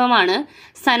സംരംഭമാണ്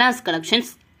സനാസ്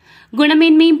കളക്ഷൻസ്.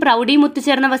 ഗുണമേന്മയും പ്രൌഢിയും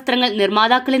ഒത്തുചേർന്ന വസ്ത്രങ്ങൾ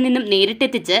നിർമ്മാതാക്കളിൽ നിന്നും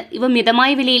നേരിട്ടെത്തിച്ച് ഇവ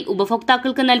മിതമായ വിലയിൽ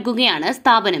ഉപഭോക്താക്കൾക്ക് നൽകുകയാണ്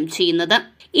സ്ഥാപനം ചെയ്യുന്നത്.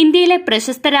 ഇന്ത്യയിലെ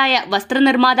പ്രശസ്തരായ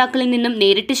വസ്ത്രനിർമ്മാതാക്കളിൽ നിന്നും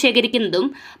നേരിട്ട് ശേഖരിക്കുന്നതും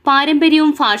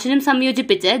പാരമ്പര്യവും ഫാഷനും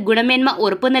സംയോജിപ്പിച്ച് ഗുണമേന്മ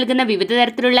ഉറപ്പു നൽകുന്ന വിവിധ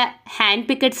തരത്തിലുള്ള ഹാൻഡ്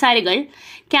പിക്കറ്റ് സാരികൾ,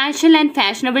 casual and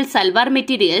fashionable salwar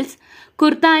materials,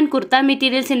 kurta and kurta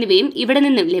materials എന്നിവയും ഇവിടെ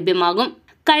നിന്നും ലഭ്യമാകും.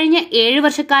 കഴിഞ്ഞ 7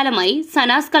 വർഷക്കാലമായി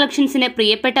സനാസ് കളക്ഷൻസിന്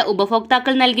പ്രിയപ്പെട്ട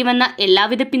ഉപഭോക്താക്കൾ നൽകി വന്ന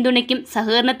എല്ലാവിധ പിന്തുണയ്ക്കും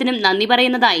സഹകരണത്തിനും നന്ദി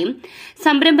പറയുന്നതായും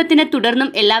സംരംഭത്തിന് തുടർന്നും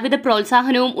എല്ലാവിധ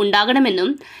പ്രോത്സാഹനവും ഉണ്ടാകണമെന്നും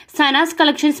Sana's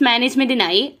collections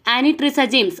മാനേജ്മെന്റിനായി Annie Treesa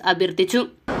James അഭ്യർത്ഥിച്ചു.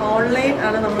 ഓൺലൈൻ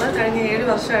ആണ് നമ്മൾ കഴിഞ്ഞ 7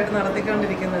 വർഷമായിട്ട്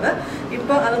നടത്തിക്കൊണ്ടിരിക്കുന്നത്.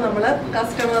 ഇപ്പോൾ അത് നമ്മൾ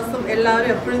കസ്റ്റമേഴ്സും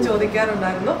എല്ലാവരും എപ്പോഴും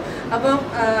ചോദിക്കാറുണ്ടായിരുന്നു. അപ്പം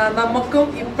നമുക്കും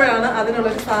ഇപ്പോഴാണ്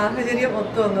അതിനുള്ളൊരു സാഹചര്യം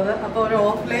ഒത്തു വന്നത്. അപ്പോൾ ഒരു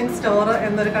ഓഫ്ലൈൻ സ്റ്റോർ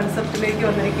എന്നൊരു കൺസെപ്റ്റിലേക്ക്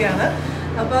വന്നിരിക്കുകയാണ്.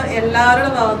 അപ്പോൾ എല്ലാവരുടെ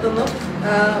ഭാഗത്തുനിന്നും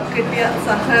കിട്ടിയ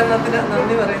സഹകരണത്തിന്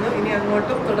നന്ദി പറയുന്നു. ഇനി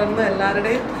അങ്ങോട്ടും തുടർന്ന്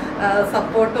എല്ലാവരുടെയും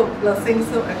സപ്പോർട്ടും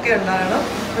ബ്ലെസ്സിങ്സും ഒക്കെ ഉണ്ടാകണം.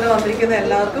 ഇവിടെ വന്നിരിക്കുന്ന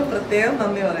എല്ലാവർക്കും പ്രത്യേകം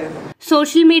നന്ദി പറയുന്നു.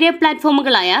 Social media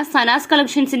പ്ലാറ്റ്ഫോമുകളായ Sana's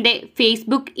കളക്ഷൻസിന്റെ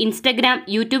Facebook, Instagram,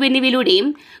 YouTube എന്നിവയിലൂടെയും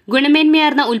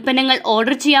ഗുണമേന്മയാർന്ന ഉൽപ്പന്നങ്ങൾ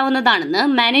ഓർഡർ ചെയ്യാവുന്നതാണെന്ന്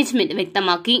മാനേജ്മെന്റ്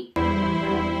വ്യക്തമാക്കി.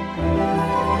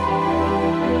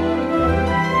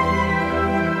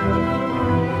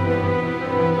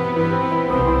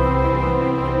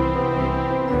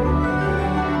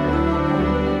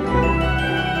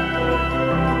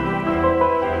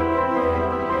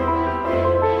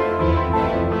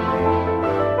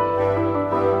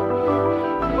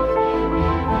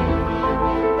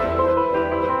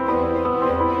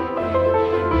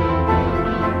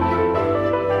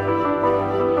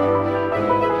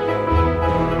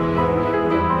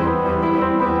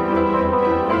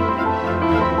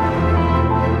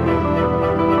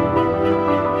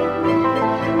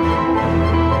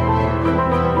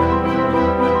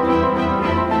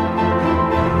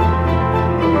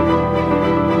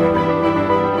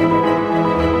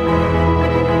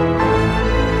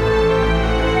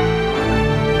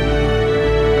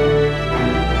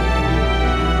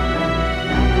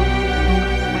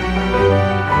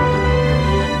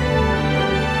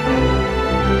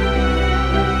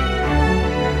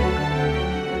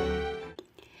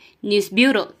 News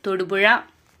bureau, Thodupuzha.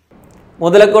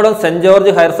 Muthalakodam saint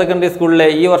George higher secondary സ്കൂളിലെ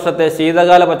ഈ വർഷത്തെ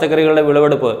ശീതകാല പച്ചക്കറികളുടെ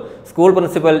വിളവെടുപ്പ് സ്കൂൾ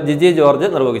പ്രിൻസിപ്പൽ ജിജി ജോർജ്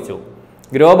നിർവഹിച്ചു.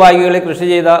 ഗ്രോ ബാഗുകളിൽ കൃഷി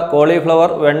ചെയ്ത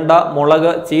കോളിഫ്ലവർ, വെണ്ട,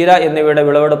 മുളക്, ചീര എന്നിവയുടെ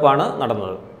വിളവെടുപ്പാണ്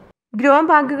നടന്നത്. ഗ്രോ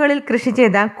ബാഗുകളിൽ കൃഷി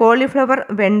ചെയ്ത കോളിഫ്ലവർ,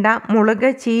 വെണ്ട, മുളക്,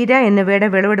 ചീര എന്നിവയുടെ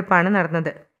വിളവെടുപ്പാണ്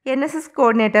നടന്നത്. NSS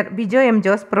coordinator Bijo M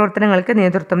Jose പ്രവർത്തനങ്ങൾക്ക്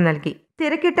നേതൃത്വം നൽകി.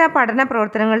 തിരക്കിട്ട പഠന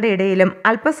പ്രവർത്തനങ്ങളുടെ ഇടയിലും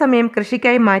അല്പസമയം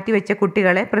കൃഷിക്കായി മാറ്റിവെച്ച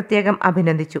കുട്ടികളെ പ്രത്യേകം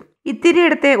അഭിനന്ദിച്ചു.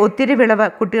 ഇത്തിരിയിടത്തെ ഒത്തിരി വിളവ്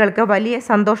കുട്ടികൾക്ക് വലിയ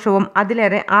സന്തോഷവും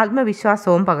അതിലേറെ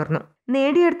ആത്മവിശ്വാസവും പകർന്നു.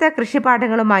 നേടിയെടുത്ത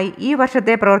കൃഷിപാഠങ്ങളുമായി ഈ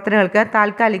വർഷത്തെ പ്രവർത്തനങ്ങൾക്ക്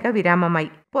താൽക്കാലിക വിരാമമായി.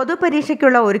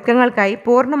 പൊതുപരീക്ഷയ്ക്കുള്ള ഒരുക്കങ്ങൾക്കായി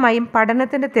പൂർണ്ണമായും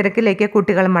പഠനത്തിന്റെ തിരക്കിലേക്ക്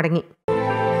കുട്ടികൾ മടങ്ങി.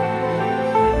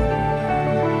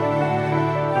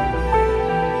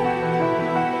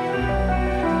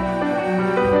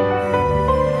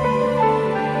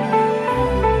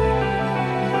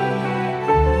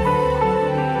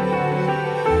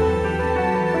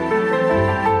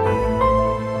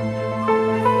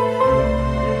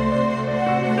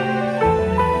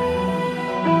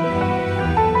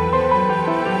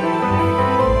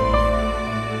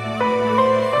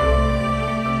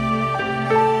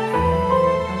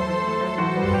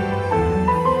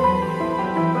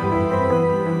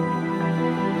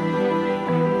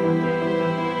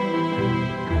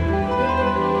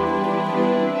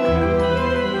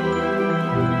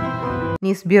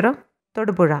 News bureau,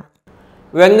 Thodupuzha.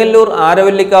 വെങ്ങല്ലൂർ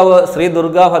ആരവല്ലിക്കാവ് ശ്രീ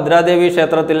ദുർഗാ ഭദ്രാദേവി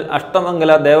ക്ഷേത്രത്തിൽ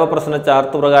അഷ്ടമംഗല ദേവപ്രശ്ന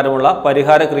ചാർത്തുപ്രകാരമുള്ള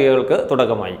പരിഹാര ക്രിയകൾക്ക്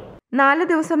തുടക്കമായി. 4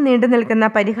 ദിവസം നീണ്ടു നിൽക്കുന്ന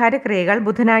പരിഹാര ക്രിയകൾ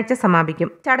ബുധനാഴ്ച സമാപിക്കും.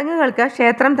 ചടങ്ങുകൾക്ക്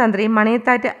ക്ഷേത്രം തന്ത്രി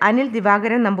മണയത്താറ്റ് അനിൽ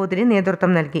ദിവാകരൻ നമ്പൂതിരി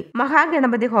നേതൃത്വം നൽകി.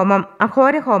 മഹാഗണപതി ഹോമം,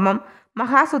 അഘോര ഹോമം,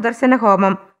 മഹാസുദർശന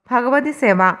ഹോമം, ഭഗവതി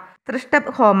സേവ,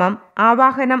 തൃഷ്ടബ് ഹോമം,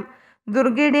 ആവാഹനം,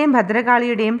 ദുർഗയുടെയും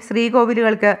ഭദ്രകാളിയുടെയും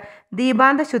ശ്രീകോവിലുകൾക്ക്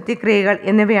ദീപാന്ത ശുദ്ധിക്രിയകൾ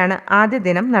എന്നിവയാണ് ആദ്യ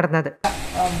ദിനം നടന്നത്.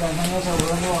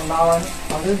 ഉണ്ടാവാനും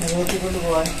അത് നിലനിർത്തിക്കൊണ്ട്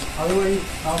പോകാനും അതുവഴി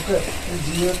നമുക്ക്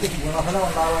ജീവിതത്തിൽ ഗുണഫലം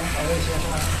ഉണ്ടാവാനും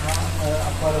അതിനുശേഷം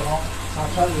അപ്പരഹം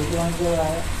സാക്ഷാൽ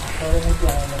വീട്ടുവാങ്ങിയതായ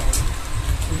അപ്പരമൂർത്തിയാണ്.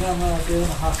 പിന്നെ നമ്മൾ മറ്റേത്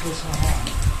മഹാശ്രീസ്നേഹമാണ്.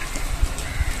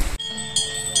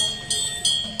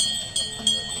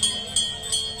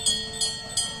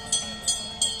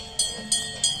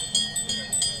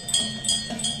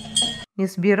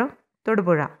 News bureau,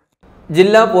 Thodupuzha.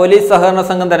 ജില്ലാ പോലീസ് സഹകരണ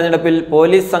സംഘം തെരഞ്ഞെടുപ്പിൽ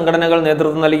പോലീസ് സംഘടനകൾ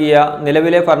നേതൃത്വം നൽകിയ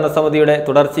നിലവിലെ ഭരണസമിതിയുടെ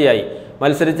തുടർച്ചയായി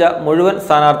മത്സരിച്ച മുഴുവൻ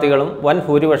സ്ഥാനാർത്ഥികളും വൻ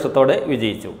ഭൂരിപക്ഷത്തോടെ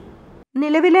വിജയിച്ചു.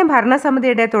 നിലവിലെ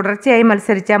ഭരണസമിതിയുടെ തുടർച്ചയായി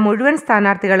മത്സരിച്ച മുഴുവൻ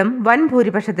സ്ഥാനാർത്ഥികളും വൻ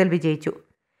ഭൂരിപക്ഷത്തിൽ വിജയിച്ചു.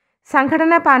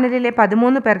 സംഘടനാ പാനലിലെ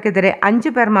 13 പേർക്കെതിരെ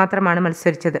 5 പേർ മാത്രമാണ്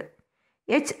മത്സരിച്ചത്.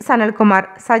 എച്ച് സനൽകുമാർ,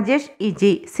 സജേഷ്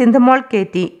ഇജി, സിന്ധുമോൾ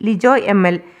KT, ലിജോ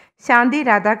ML, ശാന്തി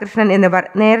രാധാകൃഷ്ണൻ എന്നിവർ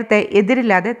നേരത്തെ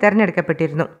എതിരില്ലാതെ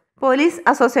തെരഞ്ഞെടുക്കപ്പെട്ടിരുന്നു. പോലീസ്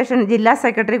അസോസിയേഷൻ ജില്ലാ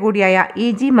സെക്രട്ടറി കൂടിയായ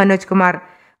EG Manoj Kumar,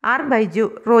 R Baiju,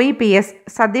 Roy PS,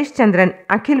 Satheesh Chandran,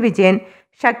 Akhil Vijayan,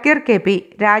 Shakir KP,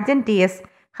 Rajan TS,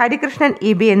 Harikrishnan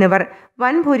EB എന്നിവർ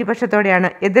വൻ ഭൂരിപക്ഷത്തോടെയാണ്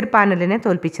എതിർ പാനലിനെ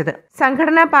തോൽപ്പിച്ചത്.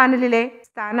 സംഘടനാ പാനലിലെ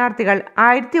സ്ഥാനാർത്ഥികൾ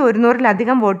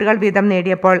 1100-ലധികം വോട്ടുകൾ വീതം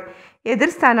നേടിയപ്പോൾ എതിർ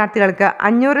സ്ഥാനാർത്ഥികൾക്ക്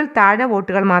 500-ൽ താഴെ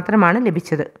വോട്ടുകൾ മാത്രമാണ്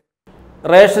ലഭിച്ചത്.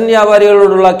 റേഷൻ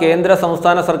വ്യാപാരികളോടുള്ള കേന്ദ്ര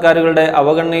സംസ്ഥാന സർക്കാരുകളുടെ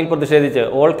അവഗണനയിൽ പ്രതിഷേധിച്ച്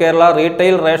all Kerala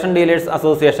retail ration dealers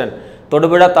association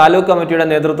Thodupuzha taluk കമ്മിറ്റിയുടെ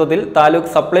നേതൃത്വത്തിൽ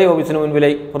താലൂക്ക് സപ്ലൈ ഓഫീസിന്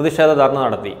മുൻപിലായി പ്രതിഷേധ ധർണ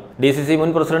നടത്തി. DCC മുൻ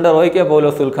പ്രസിഡന്റ് റോയ് കെ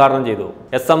പൗലോസ് ഉദ്ഘാടനം ചെയ്തു.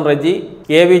 SM Reji,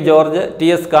 AV George,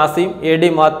 TS Kasim, AD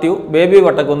Mathew, baby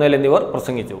Vattakkunnel എന്നിവർ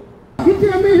പ്രസംഗിച്ചു.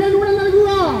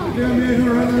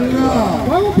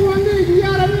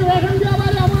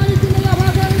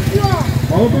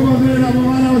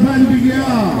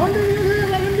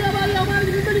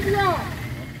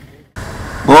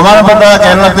 ബഹുമാനപ്പെട്ട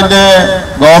കേരളത്തിന്റെ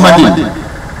ഗവൺമെന്റിൽ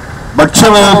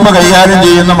ഭക്ഷ്യവകുപ്പ് കൈകാര്യം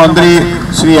ചെയ്യുന്ന മന്ത്രി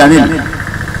ശ്രീ അനിൽ,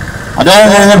 അദ്ദേഹം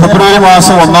കഴിഞ്ഞ ഫെബ്രുവരി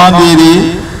മാസം 1-ാം തീയതി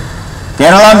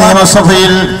കേരള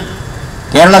നിയമസഭയിൽ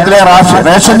കേരളത്തിലെ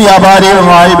റേഷൻ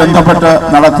വ്യാപാരികളുമായി ബന്ധപ്പെട്ട്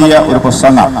നടത്തിയ ഒരു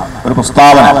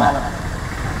പ്രസ്താവന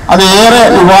അത് ഏറെ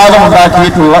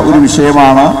വിവാദമുണ്ടാക്കിയിട്ടുള്ള ഒരു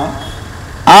വിഷയമാണ്.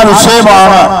 ആ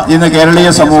വിഷയമാണ് ഇന്ന് കേരളീയ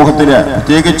സമൂഹത്തില്,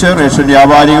 പ്രത്യേകിച്ച് റേഷൻ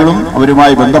വ്യാപാരികളും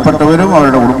അവരുമായി ബന്ധപ്പെട്ടവരും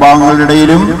അവരുടെ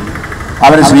കുടുംബാംഗങ്ങളുടെയിലും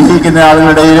അവരെ സ്നേഹിക്കുന്ന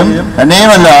ആളുകളുടെയിലും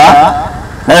തന്നെയുമല്ല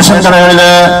റേഷൻ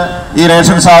കടകളില് ഈ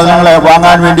റേഷൻ സാധനങ്ങളെ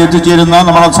വാങ്ങാൻ വേണ്ടി എത്തിച്ചേരുന്ന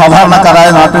നമ്മുടെ സാധാരണക്കാരായ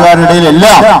നാട്ടുകാരുടെ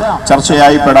ഇടയിലെല്ലാം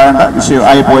ചർച്ചയായി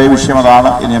പോയ വിഷയം അതാണ്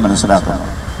എന്ന് ഞാൻ മനസ്സിലാക്കുന്നത്.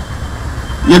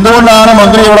 എന്തുകൊണ്ടാണ്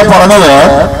മന്ത്രി ഇവിടെ പറഞ്ഞത്?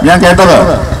 ഞാൻ കേട്ടത്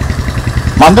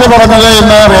മന്ത്രി പറഞ്ഞത്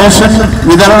ഇന്ന് റേഷൻ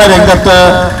വിതരണ രംഗത്ത്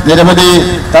നിരവധി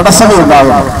തടസ്സങ്ങൾ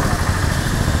ഉണ്ടാകുന്നു.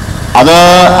 അത്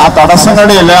ആ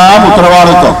തടസ്സങ്ങളുടെ എല്ലാം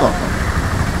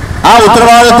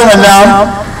ഉത്തരവാദിത്വമെല്ലാം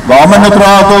ഗവൺമെന്റ്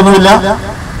ഉത്തരവാദിത്വമൊന്നുമില്ല,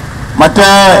 മറ്റ്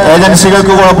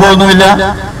ഏജൻസികൾക്ക് കുഴപ്പമൊന്നുമില്ല.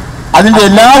 അതിന്റെ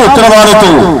എല്ലാ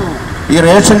ഉത്തരവാദിത്വവും ഈ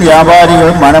റേഷൻ വ്യാപാരികൾ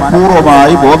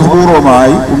മനഃപൂർവ്വമായി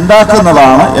ബോധപൂർവമായി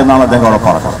ഉണ്ടാക്കുന്നതാണ് എന്നാണ് അദ്ദേഹം അവിടെ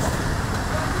പറഞ്ഞത്.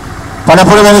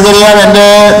 പലപ്പോഴും എനിക്കറിയാം, എൻ്റെ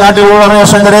നാട്ടിലുള്ള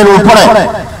റേഷൻ കടയിൽ ഉൾപ്പെടെ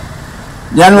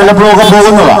ഞാൻ വല്ലപ്പോഴൊക്കെ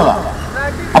പോകുന്നതാണ്.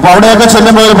 അപ്പൊ അവിടെയൊക്കെ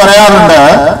ചെല്ലുമ്പോൾ പറയാറുണ്ട്,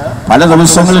 പല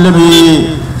ദിവസങ്ങളിലും ഈ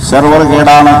സെർവർ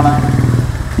കേടാണ്,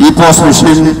 ഈ പോസ്റ്റ്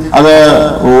മെഷീൻ അത്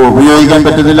ഉപയോഗിക്കാൻ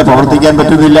പറ്റുന്നില്ല, പ്രവർത്തിക്കാൻ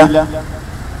പറ്റുന്നില്ല.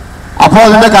 അപ്പോൾ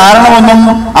അതിന്റെ കാരണമൊന്നും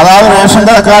അതായത് റേഷൻ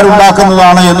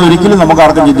കടക്കാരുണ്ടാക്കുന്നതാണ് എന്ന് ഒരിക്കലും നമുക്ക്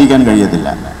ആർക്കും ചിന്തിക്കാൻ കഴിയത്തില്ല.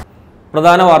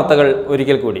 പ്രധാന വാർത്തകൾ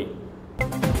ഒരിക്കൽ കൂടി.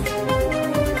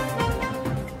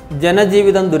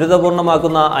 ജനജീവിതം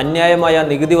ദുരിതപൂർണമാക്കുന്ന അന്യായമായ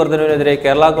നികുതി വർധനവിനെതിരെ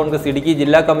കേരള കോൺഗ്രസ് ഇടുക്കി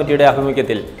ജില്ലാ കമ്മിറ്റിയുടെ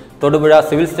ആഭിമുഖ്യത്തിൽ തൊടുപുഴ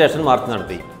സിവിൽ സ്റ്റേഷൻ മാർച്ച്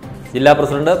നടത്തി. ജില്ലാ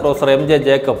പ്രസിഡന്റ് പ്രൊഫസർ MJ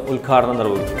ജേക്കബ് ഉദ്ഘാടനം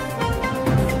നിർവഹിച്ചു.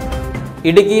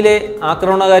 ഇടുക്കിയിലെ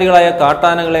ആക്രമണകാരികളായ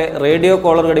കാട്ടാനകളെ റേഡിയോ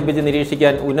കോളർ ഘടിപ്പിച്ച്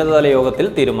നിരീക്ഷിക്കാൻ ഉന്നതതല യോഗത്തിൽ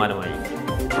തീരുമാനമായി.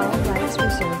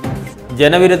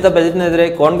 ജനവിരുദ്ധ ബജറ്റിനെതിരെ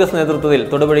കോൺഗ്രസ് നേതൃത്വത്തിൽ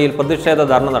തൊടുപുഴയിൽ പ്രതിഷേധ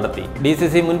ധർണ നടത്തി.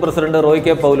 DCC മുൻ പ്രസിഡന്റ് റോയ്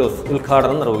കെ പൗലോസ്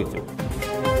ഉദ്ഘാടനം നിർവഹിച്ചു.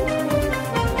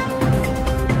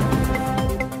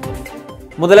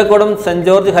 Muthalakodam saint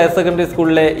George higher secondary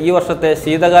സ്കൂളിലെ ഈ വർഷത്തെ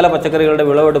ശീതകാല പച്ചക്കറികളുടെ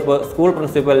വിളവെടുപ്പ് സ്കൂൾ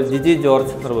പ്രിൻസിപ്പൽ ജിജി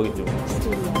ജോർജ് നിർവഹിച്ചു.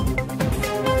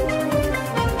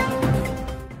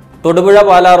 തൊടുപുഴ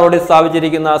പാലാ റോഡിൽ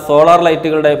സ്ഥാപിച്ചിരിക്കുന്ന സോളാർ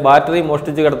ലൈറ്റുകളുടെ ബാറ്ററി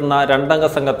മോഷ്ടിച്ചു കിടത്തുന്ന 2 അംഗ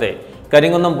സംഘത്തെ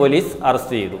കരിങ്കുന്നം പോലീസ്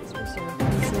അറസ്റ്റ് ചെയ്തു.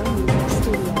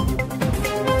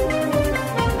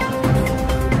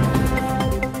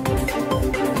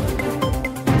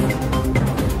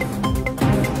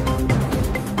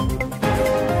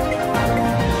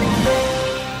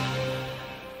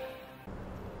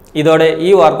 ഇതോടെ ഈ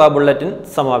വാർത്താ ബുള്ളറ്റിൻ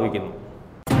സമാപിക്കുന്നു.